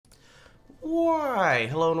Why,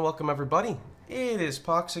 hello and welcome everybody. It is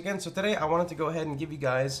Pox again. So today I wanted to go ahead and give you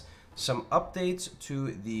guys some updates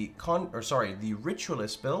to the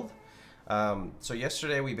Ritualist build. So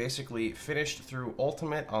yesterday we basically finished through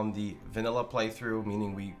Ultimate on the vanilla playthrough,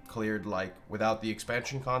 meaning we cleared like without the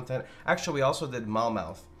expansion content. Actually, we also did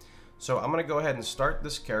Malmouth. So I'm gonna go ahead and start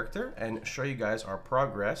this character and show you guys our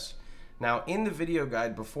progress. Now in the video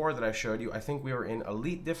guide before that I showed you, I think we were in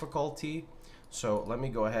Elite difficulty. So let me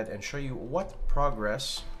go ahead and show you what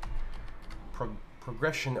progression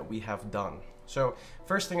that we have done. So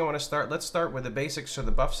first thing I want to start, let's start with the basics. So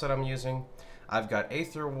the buffs that I'm using, I've got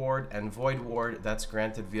Aether Ward and Void Ward that's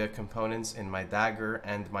granted via components in my dagger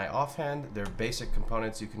and my offhand. They're basic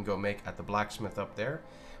components you can go make at the blacksmith up there.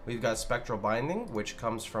 We've got Spectral Binding, which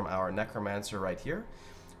comes from our Necromancer right here.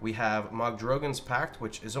 We have Mogdrogan's Pact,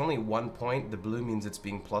 which is only 1 point. The blue means it's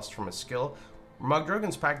being plussed from a skill.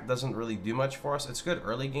 Mogdrogan's Pact doesn't really do much for us. It's good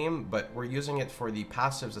early game, but we're using it for the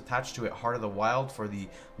passives attached to it. Heart of the Wild for the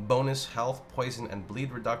bonus health, poison, and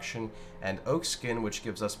bleed reduction, and Oak Skin, which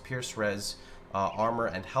gives us Pierce Res, armor,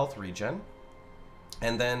 and health regen.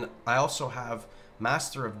 And then I also have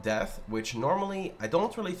Master of Death, which normally I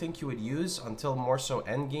don't really think you would use until more so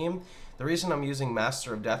endgame. The reason I'm using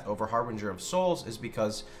Master of Death over Harbinger of Souls is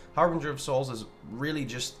because Harbinger of Souls is really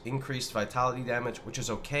just increased vitality damage, which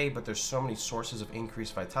is okay, but there's so many sources of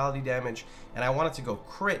increased vitality damage, and I wanted to go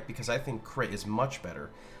crit because I think crit is much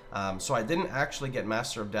better. So I didn't actually get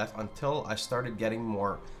Master of Death until I started getting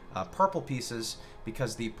more purple pieces,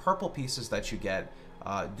 because the purple pieces that you get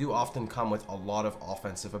do often come with a lot of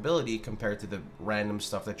offensive ability compared to the random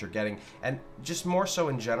stuff that you're getting. And just more so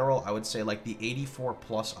in general, I would say like the 84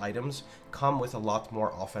 plus items come with a lot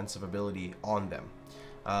more offensive ability on them.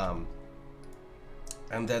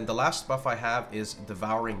 And then the last buff I have is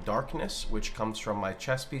Devouring Darkness, which comes from my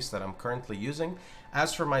chest piece that I'm currently using.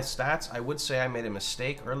 As for my stats, I would say I made a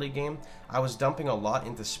mistake early game. I was dumping a lot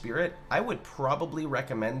into Spirit. I would probably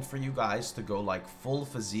recommend for you guys to go like full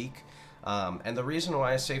physique. And the reason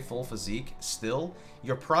why I say full physique, still,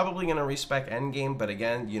 you're probably going to respec endgame, but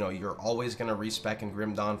again, you know, you're always going to respec in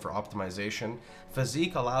Grim Dawn for optimization.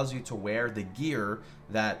 Physique allows you to wear the gear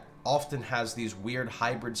that often has these weird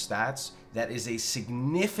hybrid stats that is a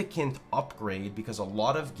significant upgrade, because a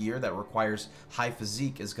lot of gear that requires high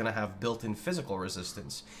physique is going to have built-in physical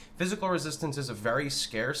resistance. Physical resistance is a very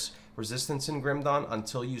scarce resistance in Grim Dawn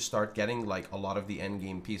until you start getting like a lot of the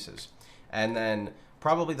endgame pieces. And then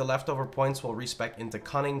probably the leftover points will respec into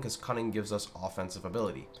Cunning, because Cunning gives us offensive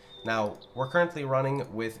ability. Now, we're currently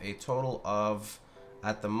running with a total of,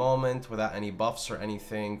 at the moment, without any buffs or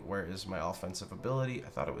anything, where is my offensive ability? I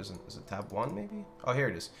thought it was in, is it tab 1 maybe? Oh, here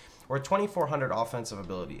it is. We're at 2400 offensive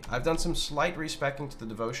ability. I've done some slight respecing to the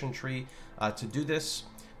devotion tree to do this.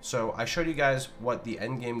 So I showed you guys what the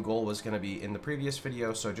endgame goal was going to be in the previous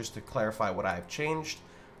video. So just to clarify what I've changed,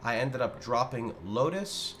 I ended up dropping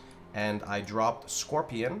Lotus, and I dropped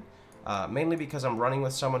Scorpion, mainly because I'm running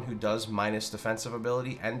with someone who does minus defensive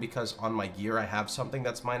ability, and because on my gear I have something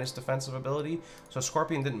that's minus defensive ability, so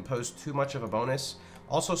Scorpion didn't pose too much of a bonus.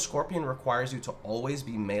 Also, Scorpion requires you to always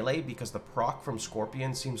be melee, because the proc from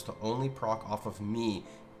Scorpion seems to only proc off of me,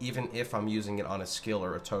 even if I'm using it on a skill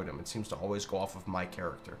or a totem. It seems to always go off of my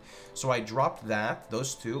character. So I dropped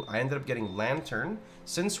those two. I ended up getting Lantern.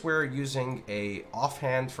 Since we're using a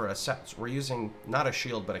offhand for a set, so we're using not a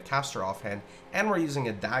shield, but a caster offhand, and we're using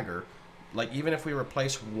a dagger, like even if we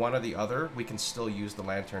replace one or the other, we can still use the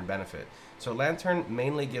Lantern benefit. So Lantern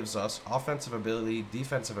mainly gives us offensive ability,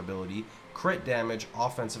 defensive ability, crit damage,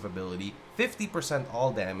 offensive ability, 50%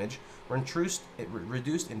 all damage, reduced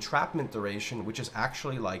entrapment duration, which is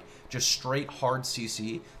actually like just straight hard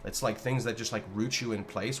CC. It's like things that just like root you in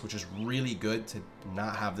place, which is really good to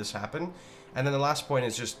not have this happen. And then the last point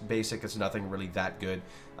is just basic. It's nothing really that good.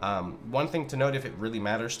 One thing to note, if it really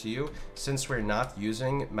matters to you, since we're not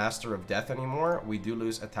using Master of Death anymore, we do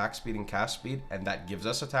lose attack speed and cast speed, and that gives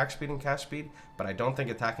us attack speed and cast speed, but I don't think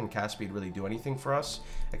attack and cast speed really do anything for us,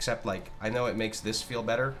 except like, I know it makes this feel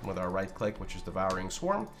better with our right click, which is Devouring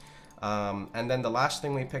Swarm. And then the last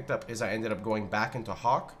thing we picked up is I ended up going back into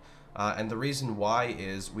Hawk. And the reason why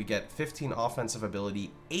is we get 15 offensive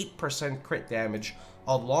ability, 8% crit damage,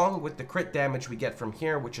 along with the crit damage we get from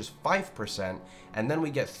here, which is 5%, and then we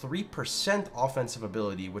get 3% offensive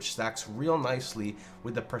ability, which stacks real nicely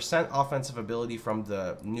with the percent offensive ability from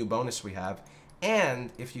the new bonus we have.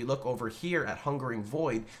 And if you look over here at Hungering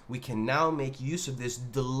Void, we can now make use of this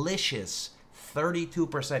delicious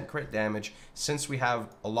 32% crit damage, since we have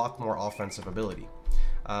a lot more offensive ability.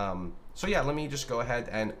 So yeah, let me just go ahead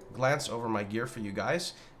and glance over my gear for you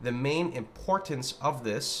guys. The main importance of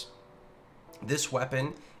this This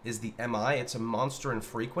weapon is the MI. It's a monster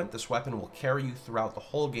infrequent. This weapon will carry you throughout the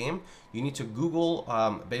whole game. You need to Google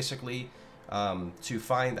to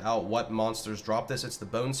find out what monsters drop this. It's the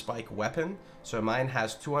Bone Spike weapon. So mine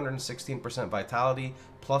has 216% vitality,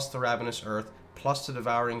 plus the Ravenous Earth, plus the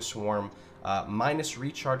Devouring Swarm, minus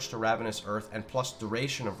recharge to Ravenous Earth, and plus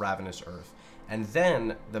duration of Ravenous Earth. And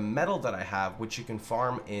then the medal that I have, which you can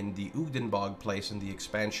farm in the Ugdenbog place in the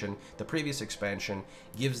expansion, the previous expansion,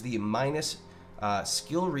 gives the minus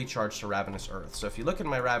skill recharge to Ravenous Earth. So if you look at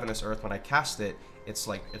my Ravenous Earth, when I cast it, it's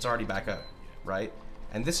like, it's already back up, right?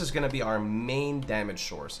 And this is going to be our main damage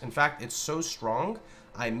source. In fact, it's so strong,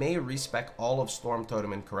 I may respec all of Storm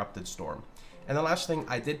Totem and Corrupted Storm. And the last thing,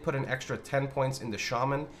 I did put an extra 10 points into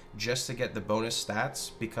Shaman just to get the bonus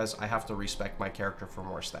stats, because I have to respec my character for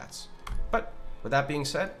more stats. But with that being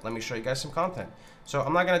said, let me show you guys some content. So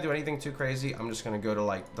I'm not going to do anything too crazy. I'm just going to go to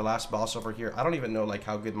like the last boss over here. I don't even know like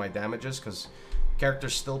how good my damage is, because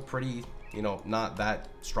character's still pretty, you know, not that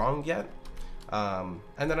strong yet. And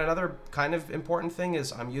then another kind of important thing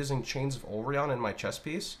is I'm using Chains of Ulrion in my chest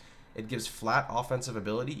piece. It gives flat offensive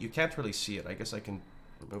ability. You can't really see it. I guess I can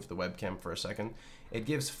remove the webcam for a second. It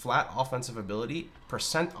gives flat offensive ability,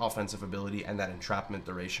 percent offensive ability, and that entrapment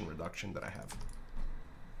duration reduction that I have.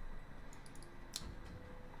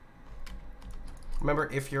 Remember,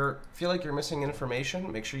 if you feel like you're missing information,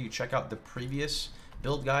 make sure you check out the previous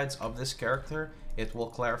build guides of this character. It will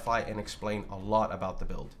clarify and explain a lot about the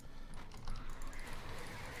build.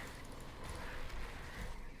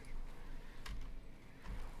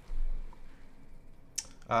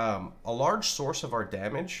 A large source of our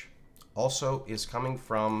damage also is coming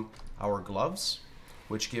from our gloves,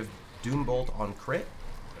 which give Doombolt on crit,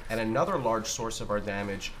 and another large source of our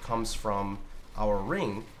damage comes from our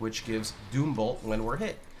ring, which gives Doombolt when we're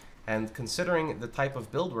hit. And considering the type of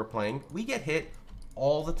build we're playing, we get hit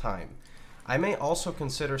all the time. I may also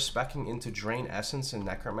consider speccing into Drain Essence and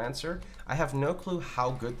Necromancer. I have no clue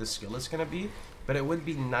how good the skill is going to be, but it would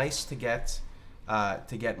be nice to get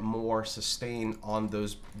more sustain on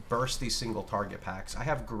those bursty single target packs. I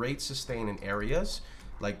have great sustain in areas,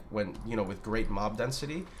 like when, you know, with great mob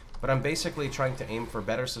density, but I'm basically trying to aim for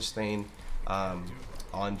better sustain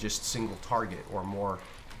on just single target, or more,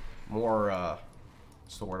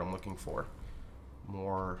 what's the word I'm looking for?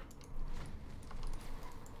 More,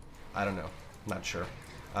 I don't know, not sure.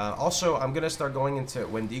 Also, I'm gonna start going into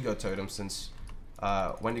Wendigo Totem, since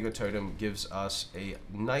Wendigo Totem gives us a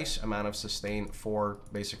nice amount of sustain for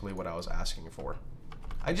basically what I was asking for.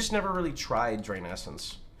 I just never really tried Drain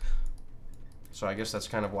Essence, so I guess that's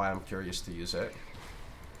kind of why I'm curious to use it.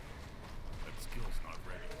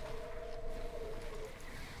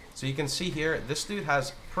 So you can see here, this dude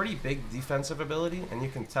has pretty big defensive ability, and you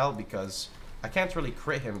can tell because I can't really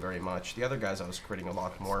crit him very much. The other guys I was critting a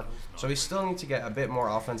lot more. So we still need to get a bit more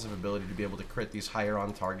offensive ability to be able to crit these higher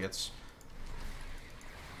on targets.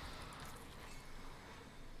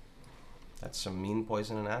 That's some mean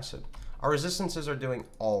poison and acid. Our resistances are doing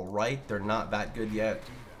alright. They're not that good yet.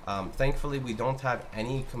 Thankfully, we don't have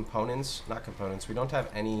any components, not components, we don't have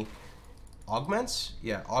any augments.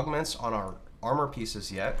 Yeah, augments on our armor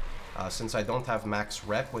pieces yet, since I don't have max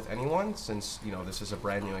rep with anyone, since, you know, this is a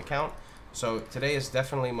brand new account. So today is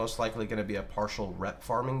definitely most likely going to be a partial rep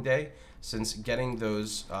farming day, since getting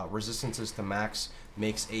those resistances to max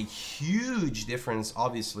makes a huge difference,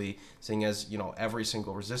 obviously, seeing as, you know, every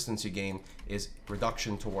single resistance you gain is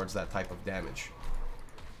reduction towards that type of damage.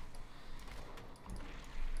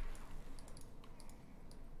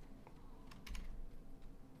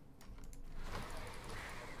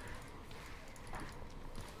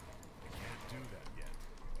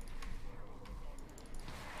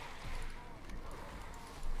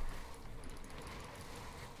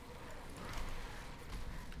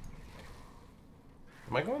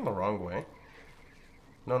 Am I going the wrong way?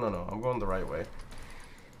 No, I'm going the right way.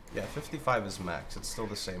 Yeah, 55 is max. It's still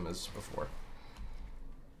the same as before.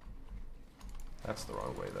 That's the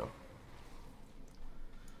wrong way, though.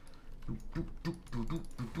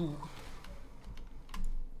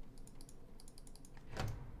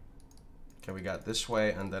 Okay, we got this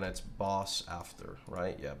way, and then it's boss after,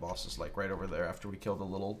 right? Yeah, boss is like right over there after we kill the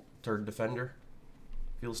little turd defender.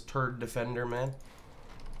 Feels turd defender, man.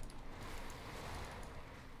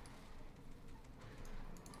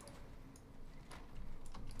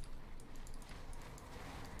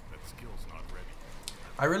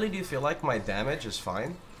 I really do feel like my damage is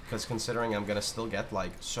fine, because considering I'm gonna still get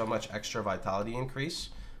like so much extra vitality increase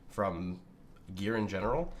from gear in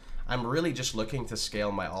general, I'm really just looking to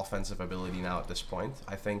scale my offensive ability now at this point.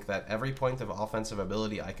 I think that every point of offensive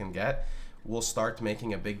ability I can get will start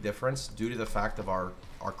making a big difference due to the fact of our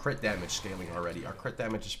crit damage scaling already. Our crit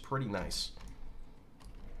damage is pretty nice.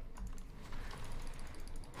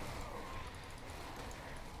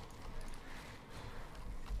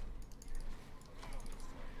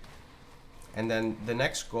 And then the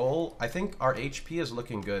next goal, I think our HP is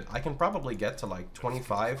looking good. I can probably get to like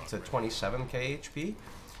 25 to 27k HP.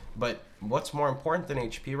 But what's more important than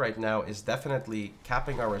HP right now is definitely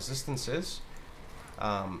capping our resistances.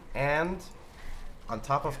 And on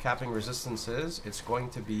top of capping resistances, it's going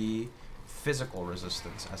to be physical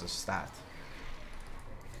resistance as a stat.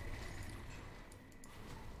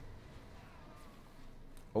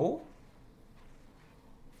 Oh?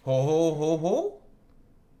 Ho ho ho ho?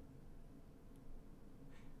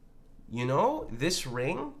 You know, this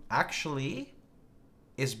ring actually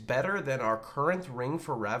is better than our current ring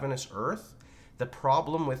for Ravenous Earth. The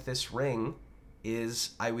problem with this ring is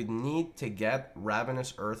I would need to get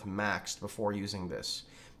Ravenous Earth maxed before using this,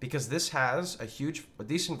 because this has a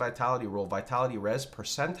decent vitality roll, vitality res,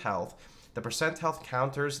 percent health. The percent health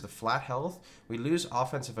counters the flat health. We lose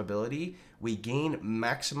offensive ability. We gain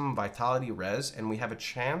maximum vitality res, and we have a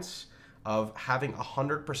chance of having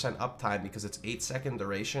 100% uptime because it's 8-second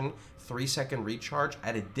duration, 3-second recharge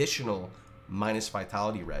at additional minus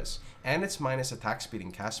vitality res, and it's minus attack speed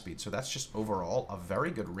and cast speed. So that's just overall a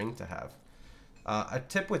very good ring to have. A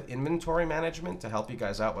tip with inventory management to help you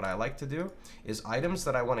guys out, what I like to do is items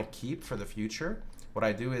that I want to keep for the future. What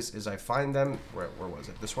I do is I find them, where was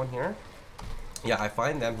it? This one here? Yeah, I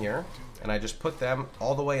find them here, and I just put them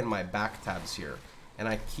all the way in my back tabs here. And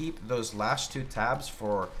I keep those last 2 tabs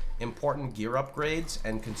for important gear upgrades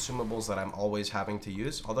and consumables that I'm always having to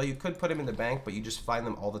use. Although you could put them in the bank, but you just find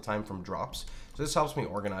them all the time from drops. So this helps me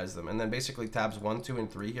organize them. And then basically tabs 1, 2,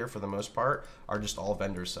 and 3 here for the most part are just all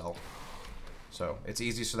vendor sell. So it's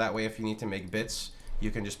easy, so that way if you need to make bits, you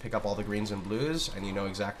can just pick up all the greens and blues and you know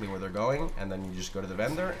exactly where they're going, and then you just go to the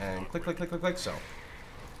vendor and click, click, click, click, click, sell.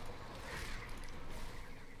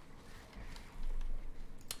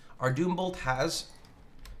 Our Doombolt has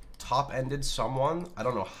top-ended someone. I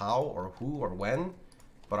don't know how or who or when,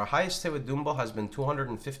 but our highest hit with Doombolt has been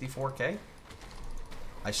 254k.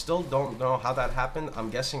 I still don't know how that happened. I'm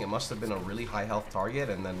guessing it must have been a really high health target,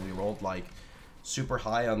 and then we rolled like super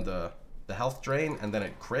high on the health drain, and then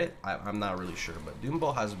it crit. I'm not really sure, but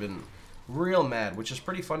Doombolt has been real mad, which is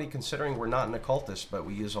pretty funny considering we're not an occultist, but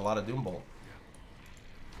we use a lot of Doombolt.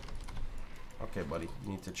 Okay, buddy,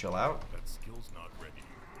 you need to chill out. That skill's not ready.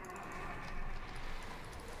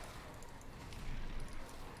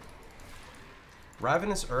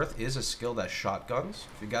 Ravenous Earth is a skill that shotguns.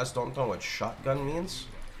 If you guys don't know what shotgun means,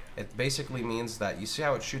 it basically means that you see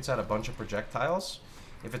how it shoots out a bunch of projectiles?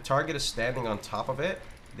 If a target is standing on top of it,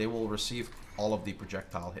 they will receive all of the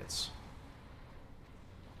projectile hits.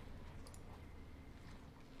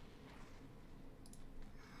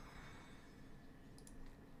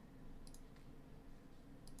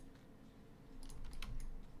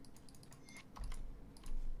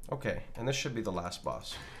 Okay, and this should be the last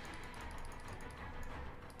boss.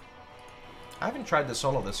 I haven't tried to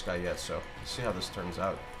solo this guy yet, so let's see how this turns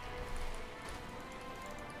out.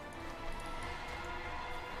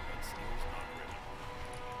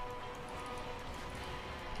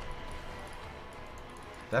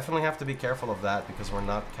 Definitely have to be careful of that because we're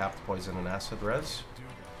not capped poison and acid res.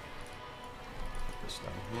 Put this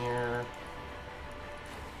down here.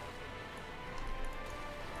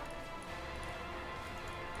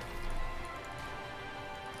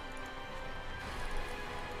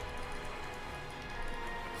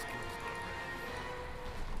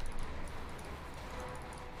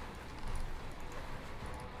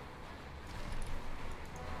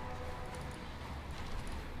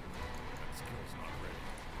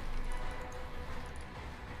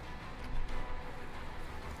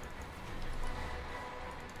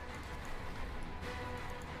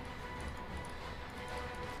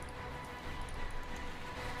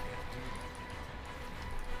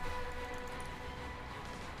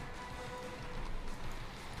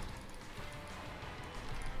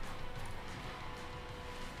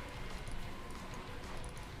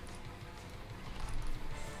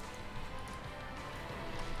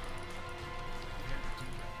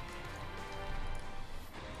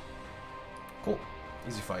 Cool.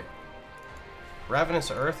 Easy fight.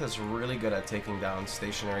 Ravenous Earth is really good at taking down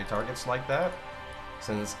stationary targets like that,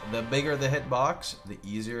 since the bigger the hitbox, the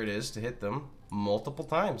easier it is to hit them multiple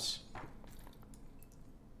times.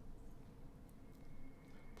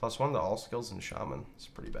 +1 to all skills in Shaman. It's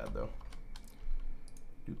pretty bad though.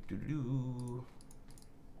 Doo-doo-doo.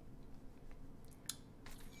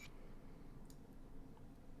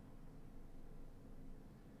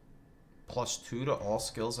 +2 to all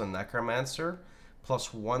skills in Necromancer,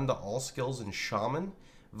 +1 to all skills in Shaman,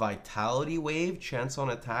 Vitality Wave, chance on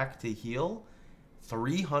attack to heal,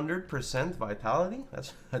 300% Vitality?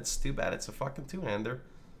 That's too bad it's a fucking two-hander.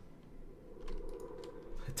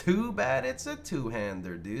 Too bad it's a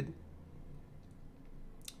two-hander, dude.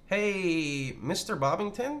 Hey, Mr.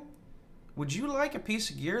 Bobbington? Would you like a piece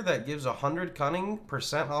of gear that gives 100 cunning, %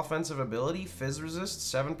 offensive ability, fizz resist,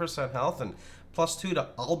 7% health, and +2 to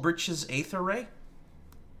Albrich's Aether Ray?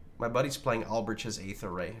 My buddy's playing Albrich's Aether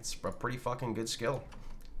Ray. It's a pretty fucking good skill.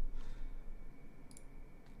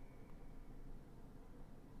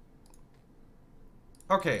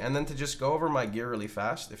 Okay, and then to just go over my gear really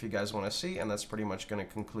fast, if you guys want to see, and that's pretty much going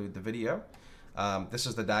to conclude the video. This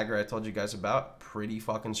is the dagger I told you guys about. Pretty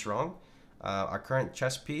fucking strong. Our current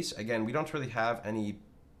chest piece, again, we don't really have any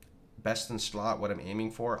best in slot what I'm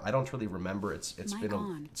aiming for. I don't really remember. It's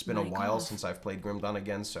been a while since I've played Grim Dawn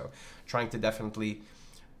again, so trying to definitely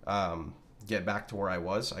get back to where I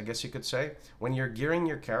was, I guess you could say. When you're gearing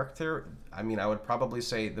your character, I mean, I would probably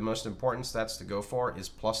say the most important stats to go for is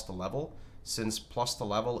plus the level, since plus the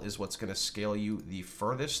level is what's going to scale you the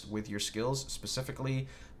furthest with your skills, specifically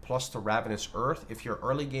plus to Ravenous Earth. If you're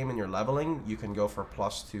early game and you're leveling, you can go for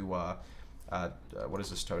plus to, what is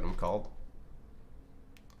this totem called?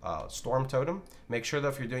 Storm Totem. Make sure that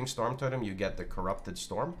if you're doing Storm Totem, you get the Corrupted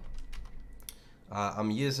Storm.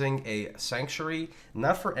 I'm using a Sanctuary,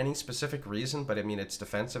 not for any specific reason, but I mean, it's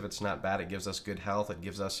defensive, it's not bad, it gives us good health, it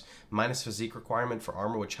gives us minus physique requirement for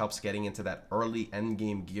armor, which helps getting into that early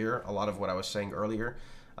endgame gear, a lot of what I was saying earlier.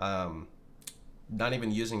 Not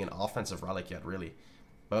even using an offensive relic yet, really.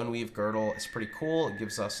 Boneweave Girdle is pretty cool, it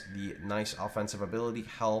gives us the nice offensive ability,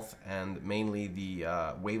 health, and mainly the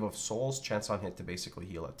Wave of Souls, chance on hit to basically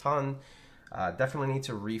heal a ton. Definitely need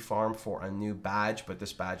to refarm for a new badge, but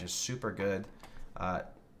this badge is super good.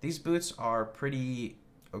 These boots are pretty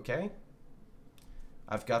okay.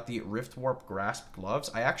 I've got the Rift Warp Grasp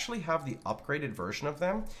gloves. I actually have the upgraded version of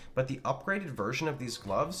them, but the upgraded version of these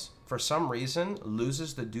gloves, for some reason,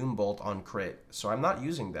 loses the Doom Bolt on crit. So I'm not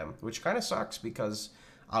using them, which kind of sucks because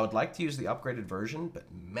I would like to use the upgraded version, but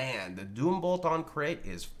man, the Doom Bolt on crit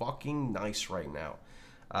is fucking nice right now.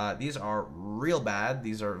 These are real bad.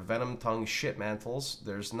 These are Venom Tongue shit mantles.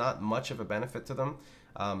 There's not much of a benefit to them.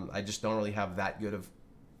 I just don't really have that good of,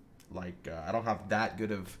 I don't have that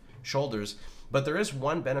good of shoulders, but there is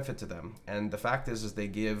one benefit to them, and the fact is they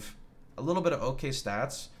give a little bit of okay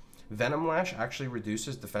stats. Venom Lash actually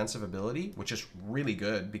reduces defensive ability, which is really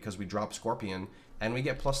good because we drop Scorpion, and we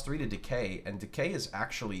get +3 to Decay, and Decay is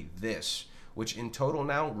actually this, which in total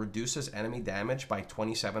now reduces enemy damage by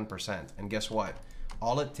 27%, and guess what?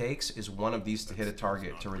 All it takes is one of these to hit a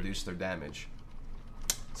target to reduce their damage.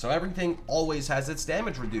 So everything always has its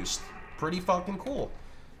damage reduced. Pretty fucking cool.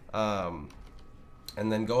 And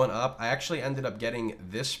then going up, I actually ended up getting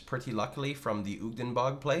this pretty luckily from the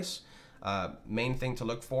Ugdenbog place. Main thing to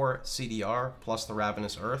look for, CDR plus the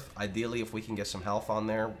Ravenous Earth. Ideally, if we can get some health on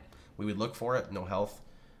there, we would look for it. No health.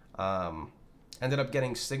 Ended up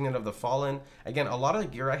getting Signet of the Fallen. Again, a lot of the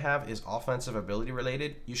gear I have is offensive ability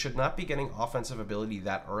related. You should not be getting offensive ability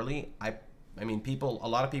that early. I mean, a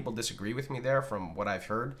lot of people disagree with me there from what I've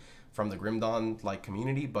heard from the Grim Dawn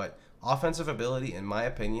community, but offensive ability, in my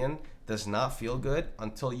opinion, does not feel good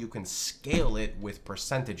until you can scale it with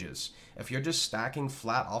percentages. If you're just stacking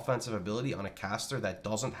flat offensive ability on a caster that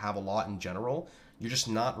doesn't have a lot in general, you're just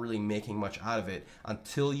not really making much out of it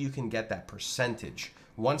until you can get that percentage.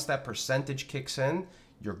 Once that percentage kicks in,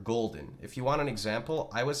 you're golden. If you want an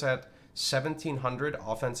example, I was at 1700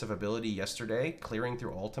 offensive ability yesterday, clearing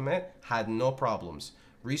through ultimate, had no problems.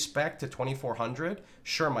 Respec to 2400,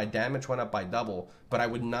 sure, my damage went up by double, but I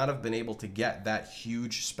would not have been able to get that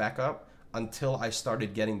huge spec up until I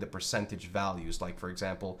started getting the percentage values. Like, for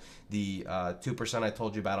example, the 2% I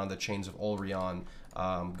told you about on the Chains of Ulrion,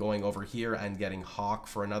 going over here and getting Hawk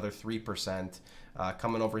for another 3%,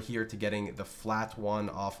 coming over here to getting the flat one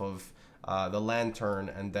off of the Lantern,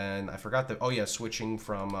 and then I forgot the, oh yeah, switching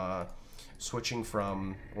from,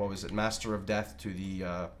 what was it, Master of Death to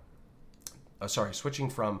the, switching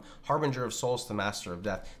from Harbinger of Souls to Master of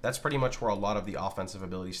Death. That's pretty much where a lot of the offensive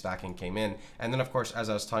ability stacking came in. And then, of course,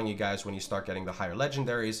 as I was telling you guys, when you start getting the higher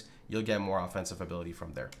legendaries, you'll get more offensive ability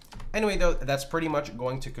from there. Anyway, though, that's pretty much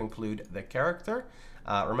going to conclude the character.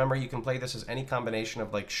 Remember, you can play this as any combination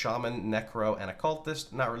of Shaman, Necro, and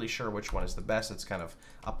Occultist. Not really sure which one is the best. It's kind of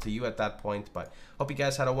up to you at that point. But hope you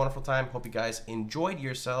guys had a wonderful time. Hope you guys enjoyed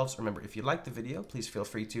yourselves. Remember, if you liked the video, please feel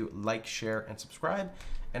free to like, share, and subscribe.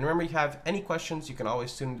 And remember, if you have any questions, you can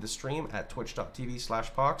always tune into the stream at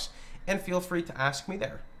twitch.tv/Pox, and feel free to ask me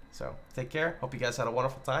there. So take care. Hope you guys had a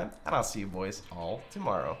wonderful time, and I'll see you boys all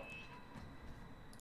tomorrow.